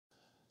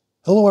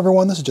Hello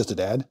everyone, this is Just a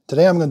Dad.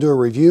 Today I'm going to do a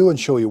review and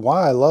show you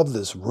why I love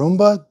this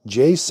Roomba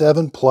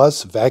J7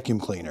 Plus vacuum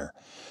cleaner.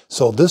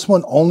 So this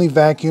one only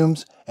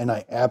vacuums and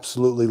I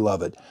absolutely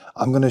love it.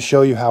 I'm going to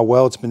show you how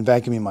well it's been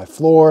vacuuming my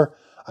floor.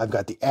 I've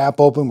got the app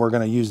open. We're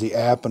going to use the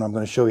app and I'm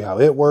going to show you how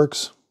it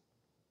works.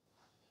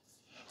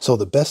 So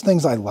the best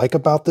things I like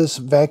about this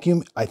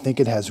vacuum, I think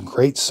it has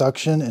great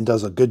suction and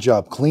does a good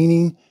job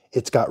cleaning.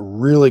 It's got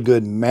really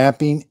good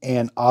mapping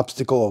and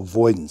obstacle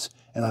avoidance.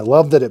 And I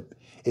love that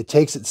it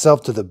takes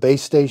itself to the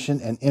base station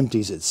and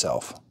empties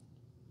itself.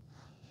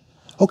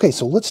 Okay,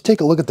 so let's take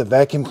a look at the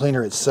vacuum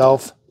cleaner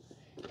itself.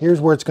 Here's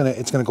where it's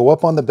gonna go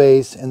up on the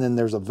base, and then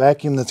there's a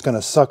vacuum that's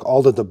gonna suck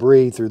all the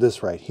debris through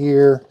this right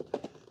here.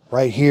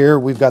 Right here,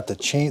 we've got the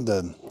chain,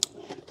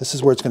 this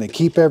is where it's gonna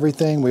keep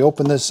everything. We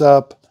open this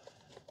up.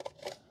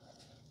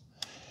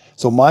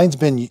 So mine's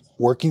been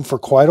working for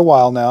quite a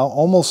while now,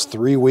 almost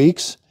 3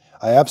 weeks.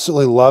 I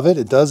absolutely love it.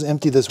 It does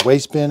empty this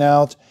waste bin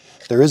out.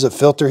 There is a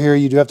filter here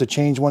you do have to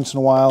change once in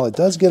a while. It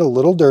does get a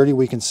little dirty,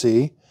 we can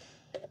see,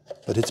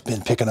 but it's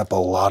been picking up a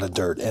lot of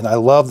dirt. And I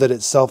love that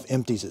it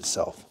self-empties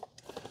itself.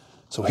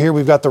 So here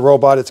we've got the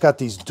robot. It's got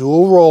these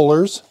dual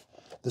rollers.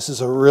 This is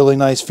a really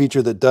nice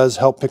feature that does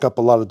help pick up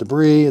a lot of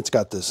debris. It's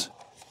got this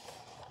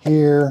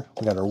here.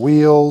 We got our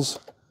wheels.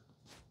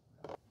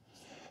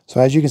 So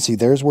as you can see,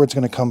 there's where it's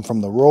going to come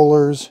from the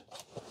rollers.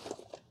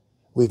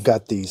 We've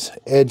got these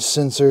edge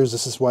sensors.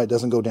 This is why it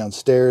doesn't go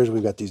downstairs.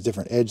 We've got these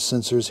different edge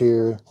sensors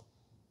here.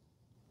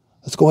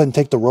 Let's go ahead and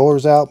take the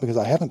rollers out because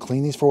I haven't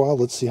cleaned these for a while.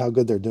 Let's see how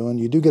good they're doing.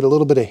 You do get a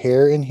little bit of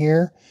hair in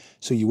here,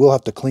 so you will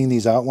have to clean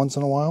these out once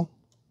in a while.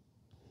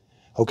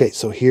 Okay,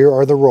 so here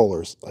are the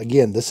rollers.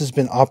 Again, this has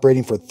been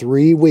operating for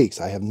 3 weeks.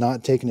 I have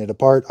not taken it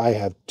apart. I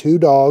have 2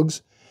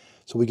 dogs,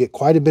 so we get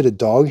quite a bit of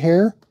dog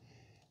hair.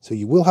 So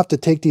you will have to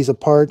take these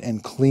apart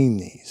and clean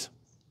these.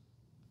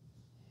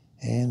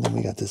 And then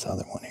we got this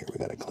other one here we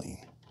got to clean.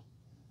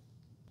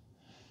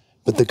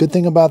 But the good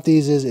thing about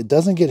these is it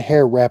doesn't get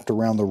hair wrapped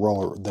around the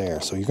roller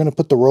there. So you're going to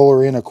put the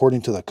roller in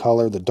according to the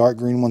color. The dark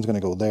green one's going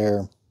to go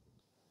there.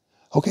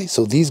 Okay,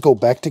 so these go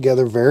back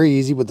together very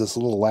easy with this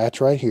little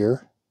latch right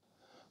here.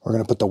 We're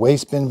going to put the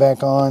waste bin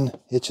back on.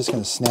 It's just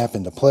going to snap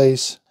into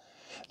place.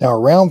 Now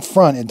around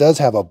front, it does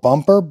have a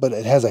bumper, but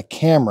it has a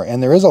camera.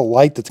 And there is a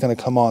light that's going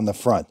to come on the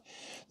front.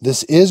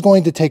 This is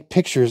going to take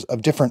pictures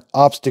of different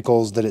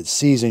obstacles that it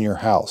sees in your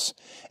house.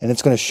 And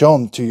it's going to show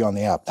them to you on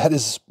the app. That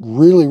is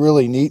really,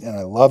 really neat, and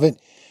I love it.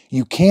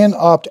 You can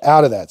opt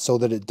out of that so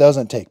that it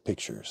doesn't take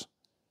pictures.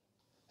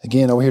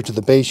 Again, over here to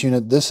the base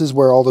unit, this is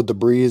where all the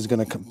debris is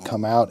going to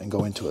come out and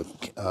go into it.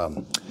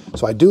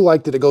 So I do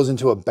like that it goes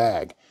into a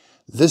bag.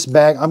 This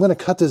bag, I'm going to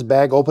cut this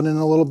bag open in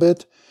a little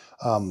bit.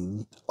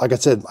 Like I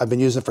said, I've been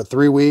using it for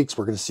 3 weeks.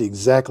 We're going to see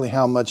exactly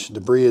how much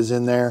debris is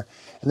in there.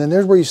 And then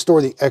there's where you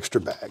store the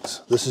extra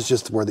bags. This is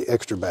just where the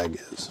extra bag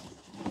is.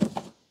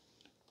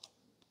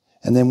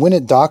 And then when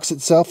it docks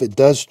itself, it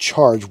does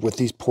charge with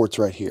these ports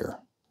right here.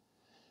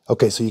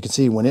 Okay, so you can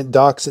see when it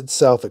docks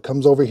itself, it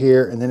comes over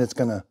here and then it's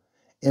going to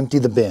empty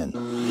the bin.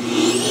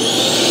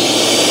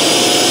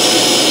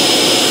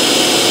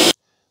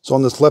 So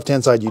on this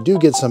left-hand side, you do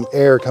get some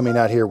air coming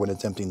out here when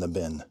it's emptying the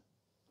bin.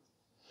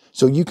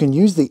 So you can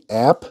use the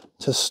app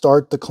to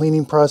start the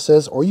cleaning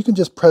process, or you can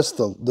just press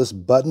this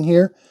button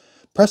here.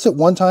 Press it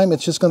one time,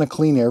 it's just going to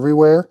clean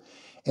everywhere.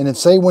 And then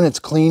say when it's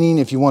cleaning,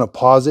 if you want to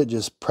pause it,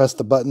 just press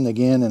the button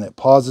again and it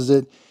pauses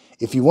it.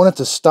 If you want it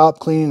to stop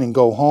cleaning and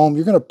go home,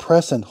 you're going to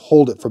press and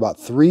hold it for about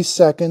 3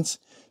 seconds.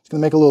 It's going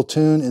to make a little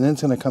tune and then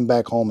it's going to come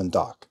back home and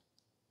dock.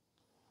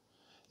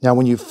 Now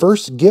when you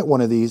first get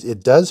one of these,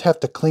 it does have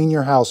to clean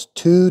your house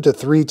 2 to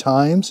 3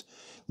 times.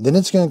 Then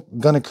it's going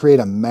to create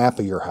a map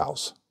of your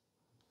house.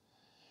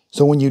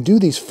 So when you do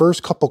these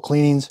first couple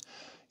cleanings,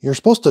 you're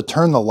supposed to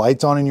turn the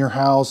lights on in your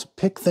house,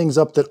 pick things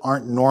up that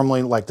aren't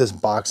normally, like this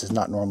box is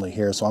not normally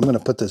here. So I'm going to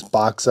put this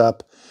box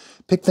up,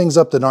 pick things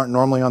up that aren't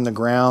normally on the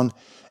ground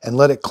and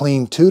let it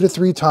clean 2 to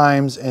 3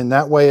 times. And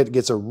that way it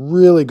gets a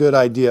really good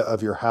idea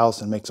of your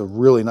house and makes a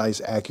really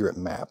nice, accurate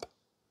map.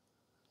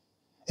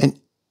 And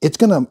it's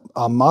going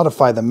to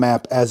modify the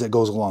map as it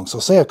goes along.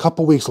 So say a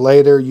couple weeks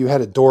later, you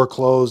had a door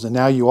closed and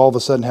now you all of a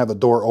sudden have a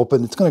door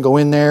open. It's going to go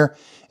in there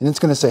and it's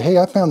going to say, hey,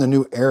 I found a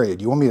new area.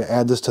 Do you want me to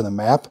add this to the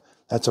map?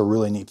 That's a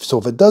really neat. So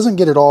if it doesn't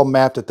get it all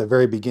mapped at the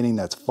very beginning,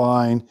 that's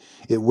fine.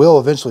 It will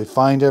eventually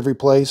find every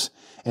place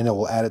and it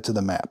will add it to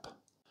the map.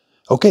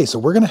 Okay, so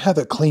we're going to have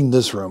it clean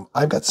this room.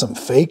 I've got some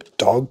fake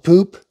dog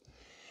poop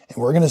and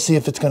we're going to see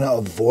if it's going to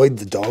avoid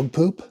the dog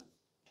poop.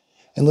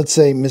 And let's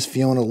say Miss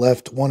Fiona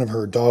left one of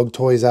her dog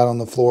toys out on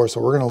the floor, so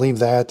we're going to leave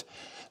that.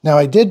 Now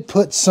I did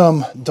put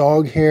some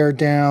dog hair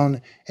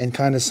down and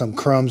kind of some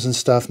crumbs and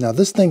stuff. Now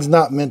this thing's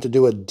not meant to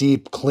do a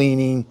deep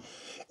cleaning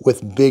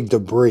with big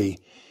debris.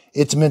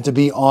 It's meant to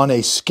be on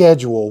a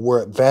schedule where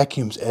it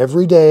vacuums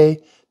every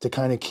day to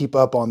kind of keep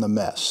up on the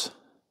mess.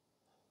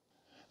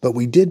 But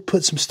we did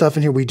put some stuff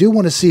in here. We do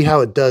want to see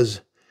how it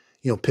does,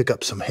 pick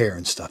up some hair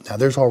and stuff. Now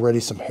there's already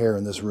some hair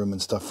in this room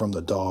and stuff from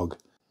the dog.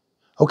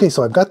 Okay,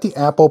 so I've got the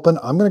app open.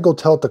 I'm going to go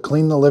tell it to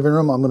clean the living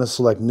room. I'm going to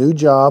select new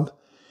job.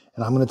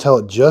 and I'm going to tell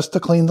it just to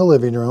clean the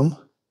living room.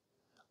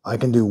 I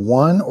can do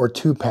 1 or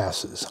 2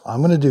 passes.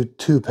 I'm going to do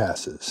 2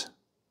 passes.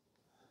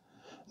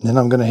 And then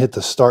I'm going to hit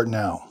the start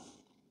now.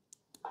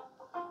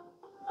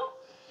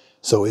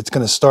 So it's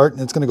going to start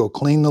and it's going to go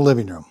clean the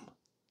living room.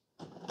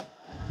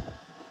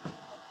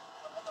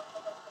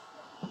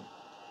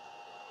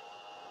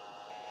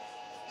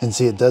 And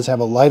see, it does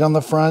have a light on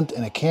the front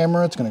and a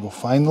camera. It's going to go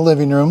find the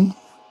living room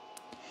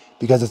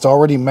because it's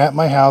already mapped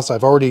my house.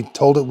 I've already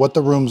told it what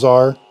the rooms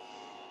are.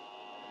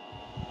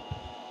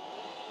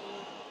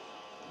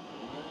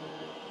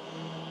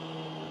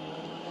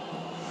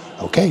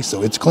 Okay,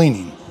 so it's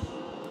cleaning.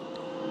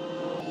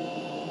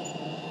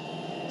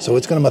 So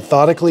it's going to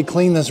methodically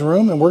clean this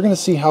room, and we're going to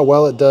see how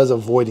well it does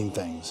avoiding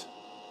things.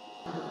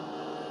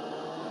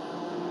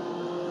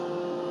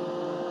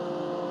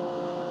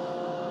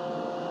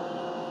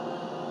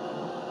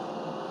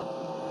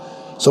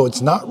 So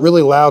it's not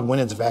really loud when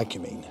it's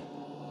vacuuming.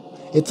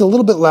 It's a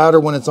little bit louder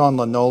when it's on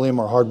linoleum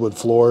or hardwood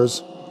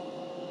floors.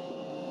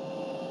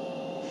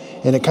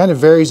 And it kind of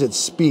varies its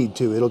speed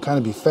too. It'll kind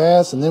of be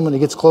fast, and then when it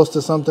gets close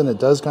to something, it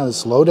does kind of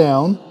slow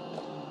down.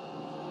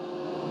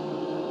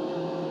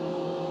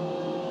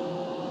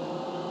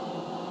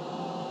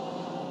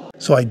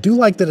 So I do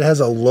like that it has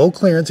a low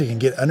clearance. It can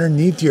get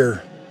underneath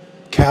your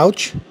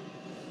couch.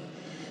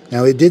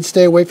 Now it did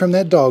stay away from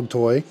that dog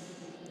toy.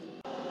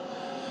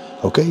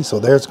 Okay, so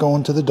there it's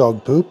going to the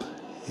dog poop.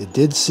 It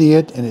did see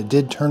it and it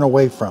did turn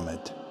away from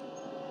it.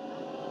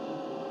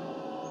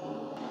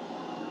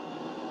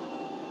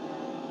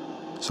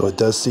 So it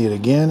does see it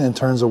again and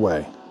turns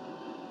away.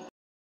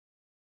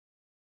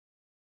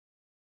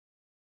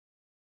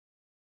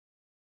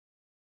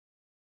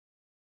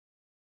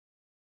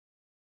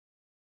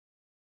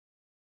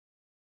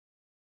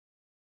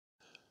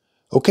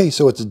 Okay,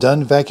 so it's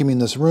done vacuuming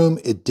this room.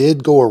 It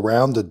did go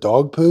around the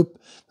dog poop,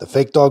 the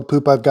fake dog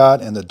poop I've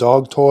got, and the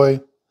dog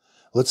toy.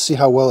 Let's see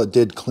how well it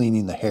did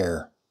cleaning the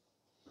hair.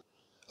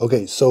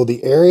 Okay, so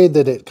the area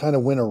that it kind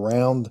of went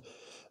around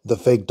the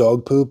fake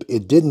dog poop,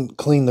 it didn't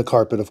clean the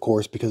carpet, of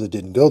course, because it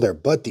didn't go there.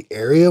 But the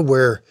area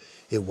where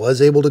it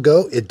was able to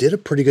go, it did a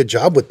pretty good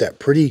job with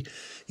that.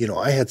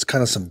 I had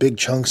kind of some big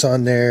chunks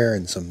on there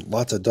and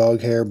lots of dog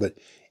hair, but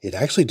it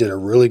actually did a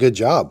really good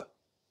job.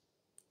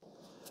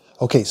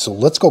 Okay, so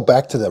let's go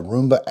back to the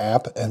Roomba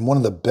app. And one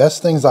of the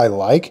best things I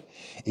like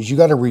is you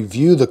got to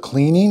review the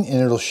cleaning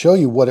and it'll show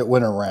you what it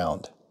went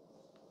around.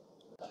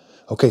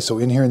 Okay, so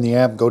in here in the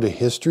app, go to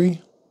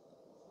history.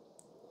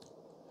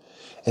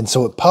 And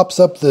so it pops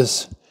up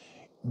this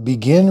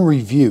begin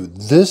review.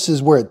 This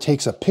is where it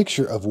takes a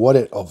picture of what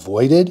it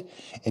avoided.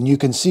 And you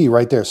can see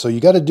right there. So you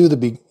got to do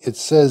it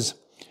says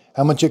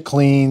how much it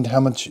cleaned, how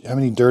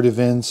many dirt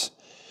events,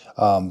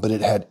 but it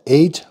had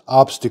 8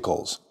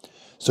 obstacles.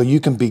 So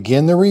you can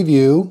begin the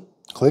review,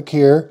 click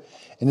here,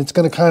 and it's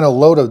going to kind of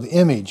load up the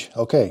image.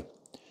 Okay,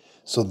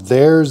 so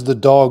there's the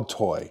dog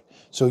toy.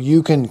 So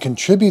you can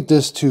contribute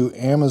this to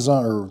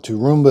Amazon or to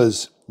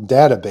Roomba's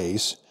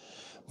database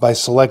by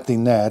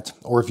selecting that,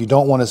 or if you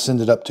don't want to send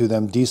it up to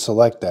them,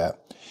 deselect that.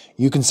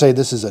 You can say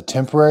this is a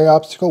temporary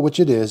obstacle, which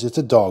it is. It's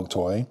a dog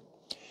toy.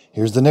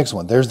 Here's the next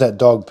one. There's that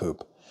dog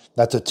poop.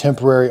 That's a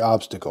temporary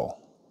obstacle.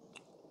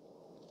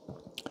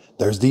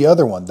 There's the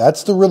other one.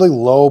 That's the really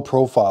low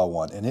profile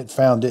one, and it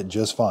found it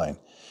just fine.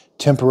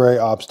 Temporary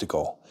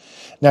obstacle.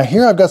 Now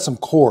here I've got some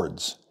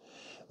cords.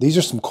 These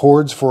are some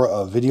cords for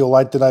a video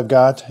light that I've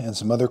got and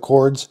some other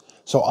cords.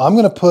 So I'm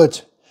going to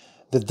put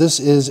that this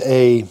is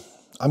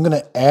I'm going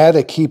to add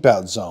a keep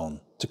out zone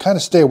to kind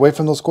of stay away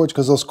from those cords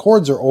because those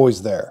cords are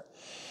always there.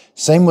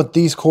 Same with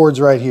these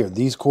cords right here.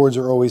 These cords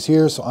are always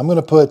here. So I'm going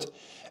to put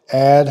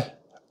add.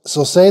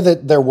 So say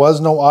that there was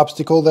no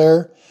obstacle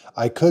there.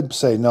 I could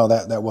say, no,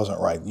 that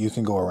wasn't right. You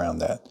can go around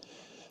that.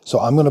 So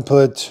I'm going to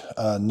put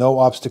no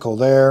obstacle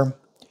there.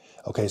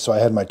 Okay, so I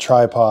had my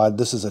tripod.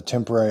 This is a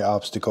temporary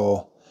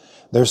obstacle.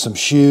 There's some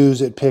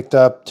shoes it picked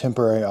up.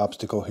 Temporary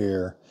obstacle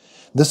here.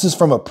 This is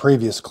from a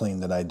previous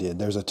clean that I did.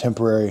 There's a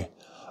temporary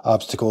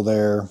obstacle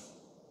there.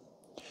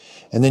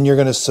 And then you're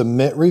going to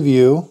submit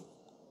review.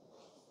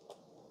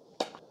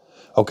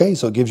 Okay,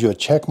 so it gives you a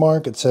check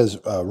mark. It says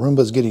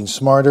Roomba's getting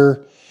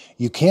smarter.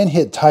 You can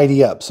hit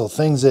tidy up. So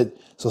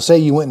say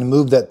you went and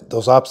moved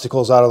those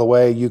obstacles out of the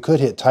way, you could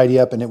hit tidy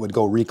up and it would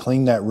go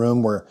re-clean that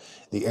room where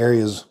the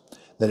areas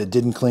that it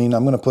didn't clean.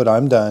 I'm going to put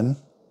I'm done.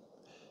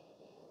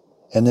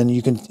 And then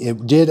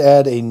it did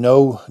add a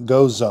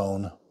no-go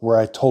zone where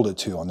I told it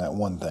to on that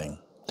one thing.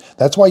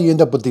 That's why you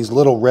end up with these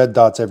little red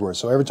dots everywhere.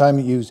 So every time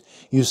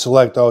you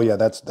select, oh yeah,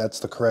 that's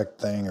the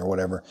correct thing or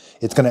whatever,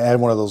 it's going to add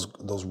one of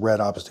those red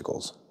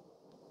obstacles.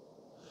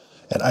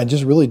 And I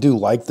just really do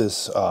like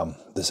this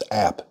this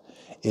app.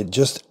 It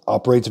just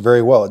operates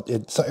very well.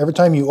 So every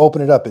time you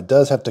open it up, it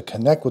does have to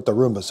connect with the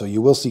Roomba. So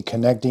you will see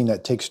connecting.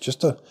 That takes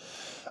just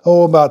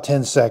about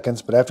 10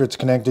 seconds. But after it's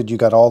connected, you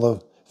got all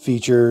the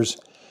features.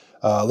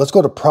 Let's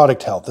go to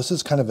product health. This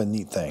is kind of a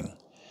neat thing.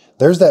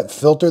 There's that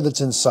filter that's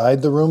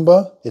inside the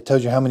Roomba. It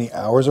tells you how many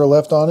hours are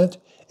left on it.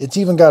 It's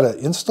even got an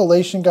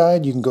installation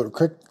guide. You can go to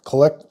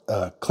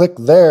click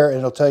there and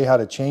it'll tell you how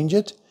to change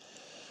it.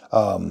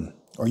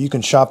 Or you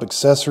can shop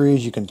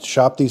accessories. You can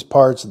shop these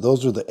parts.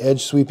 Those are the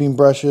edge sweeping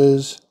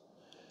brushes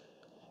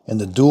and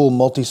the dual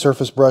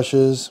multi-surface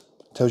brushes.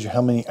 Tells you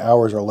how many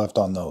hours are left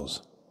on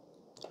those.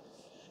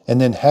 And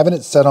then having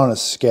it set on a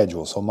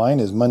schedule. So mine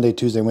is Monday,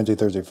 Tuesday, Wednesday,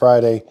 Thursday,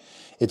 Friday.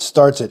 It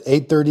starts at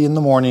 8:30 in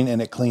the morning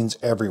and it cleans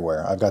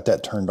everywhere. I've got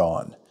that turned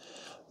on.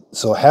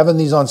 So having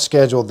these on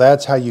schedule,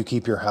 that's how you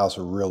keep your house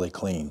really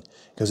clean,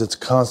 because it's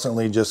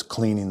constantly just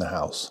cleaning the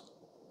house.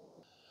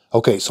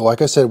 Okay, so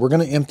like I said, we're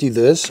going to empty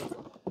this.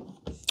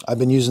 I've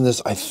been using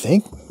this, I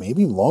think,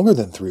 maybe longer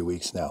than 3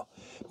 weeks now.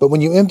 But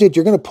when you empty it,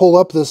 you're going to pull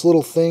up this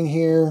little thing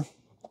here.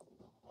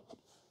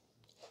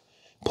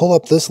 Pull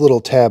up this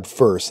little tab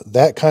first.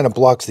 That kind of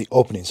blocks the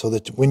opening so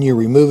that when you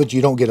remove it,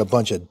 you don't get a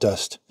bunch of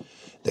dust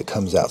that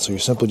comes out. So you're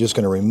simply just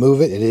going to remove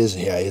it. It is,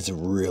 yeah, it's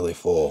really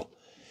full.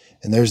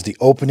 And there's the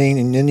opening,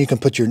 and then you can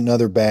put your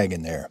another bag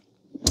in there.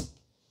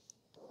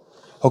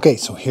 Okay,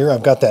 so here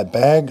I've got that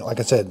bag. Like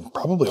I said,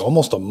 probably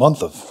almost a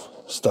month of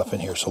stuff in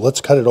here. So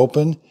let's cut it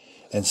open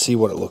and see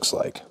what it looks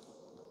like.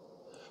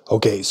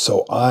 Okay,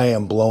 so I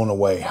am blown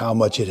away how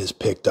much it has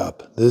picked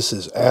up. This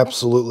is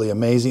absolutely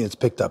amazing. It's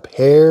picked up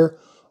hair,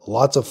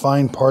 lots of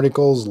fine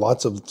particles,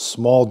 lots of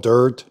small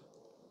dirt.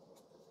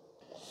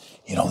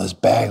 You know, this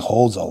bag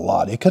holds a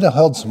lot. It could have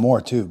held some more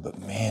too, but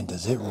man,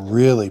 does it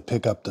really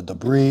pick up the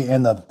debris,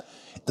 and the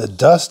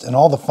dust and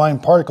all the fine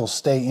particles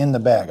stay in the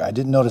bag. I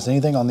didn't notice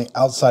anything on the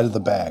outside of the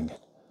bag.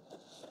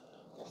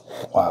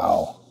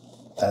 Wow,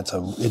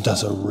 it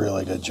does a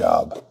really good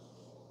job.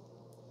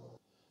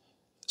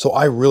 So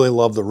I really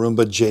love the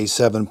Roomba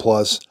J7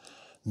 Plus.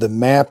 The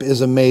map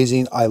is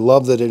amazing. I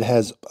love that it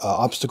has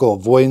obstacle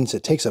avoidance.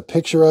 It takes a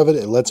picture of it.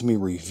 It lets me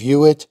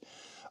review it.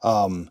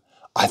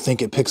 I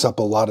think it picks up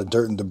a lot of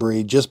dirt and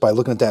debris. Just by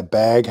looking at that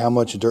bag, how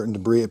much dirt and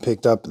debris it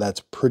picked up,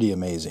 that's pretty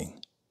amazing.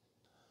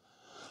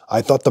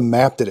 I thought the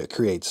map that it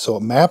creates. So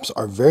maps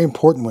are very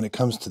important when it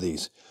comes to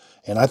these.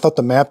 And I thought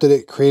the map that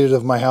it created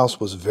of my house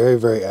was very,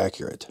 very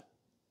accurate.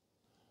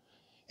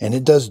 And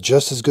it does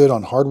just as good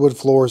on hardwood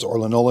floors or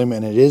linoleum,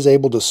 and it is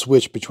able to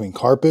switch between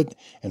carpet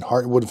and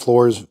hardwood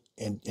floors,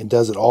 and it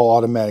does it all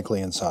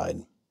automatically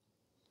inside.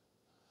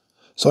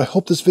 So I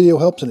hope this video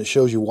helps and it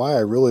shows you why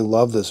I really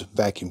love this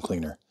vacuum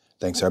cleaner.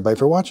 Thanks everybody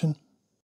for watching.